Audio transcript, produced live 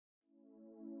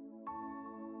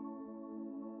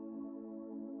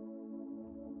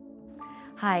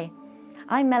Hi,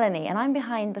 I'm Melanie and I'm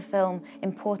behind the film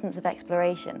Importance of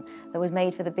Exploration that was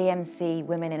made for the BMC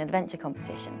Women in Adventure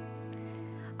competition.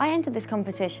 I entered this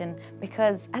competition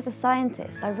because as a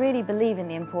scientist I really believe in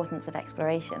the importance of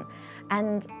exploration,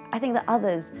 and I think that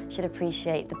others should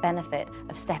appreciate the benefit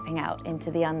of stepping out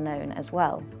into the unknown as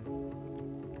well.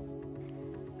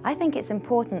 I think it's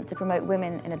important to promote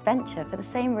women in adventure for the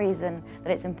same reason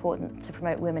that it's important to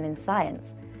promote women in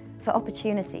science, for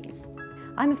opportunities.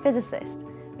 I'm a physicist,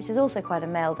 which is also quite a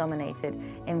male-dominated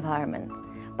environment.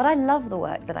 But I love the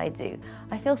work that I do.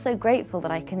 I feel so grateful that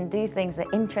I can do things that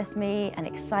interest me and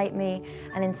excite me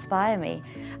and inspire me.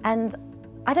 And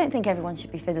I don't think everyone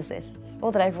should be physicists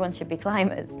or that everyone should be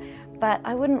climbers, but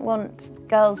I wouldn't want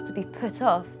girls to be put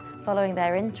off following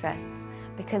their interests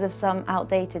because of some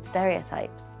outdated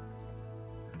stereotypes.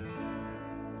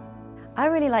 I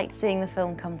really liked seeing the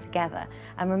film come together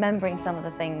and remembering some of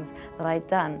the things that I'd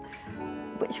done,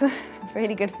 which were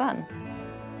really good fun.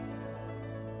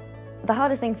 The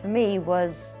hardest thing for me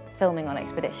was filming on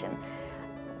expedition.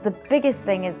 The biggest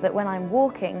thing is that when I'm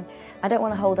walking, I don't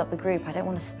want to hold up the group, I don't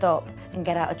want to stop and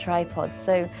get out a tripod,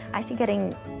 so actually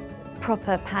getting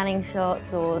proper panning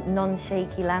shots or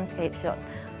non-shaky landscape shots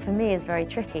for me is very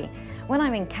tricky. When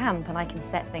I'm in camp and I can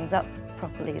set things up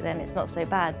properly, then it's not so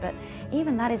bad, but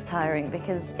even that is tiring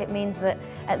because it means that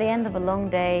at the end of a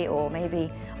long day, or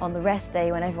maybe on the rest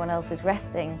day when everyone else is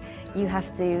resting, you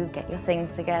have to get your things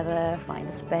together, find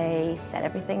a space, set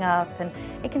everything up, and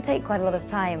it can take quite a lot of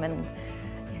time, and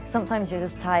sometimes you're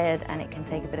just tired and it can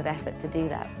take a bit of effort to do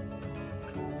that.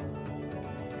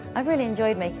 I've really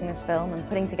enjoyed making this film and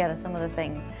putting together some of the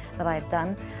things that I've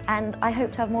done, and I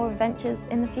hope to have more adventures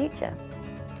in the future.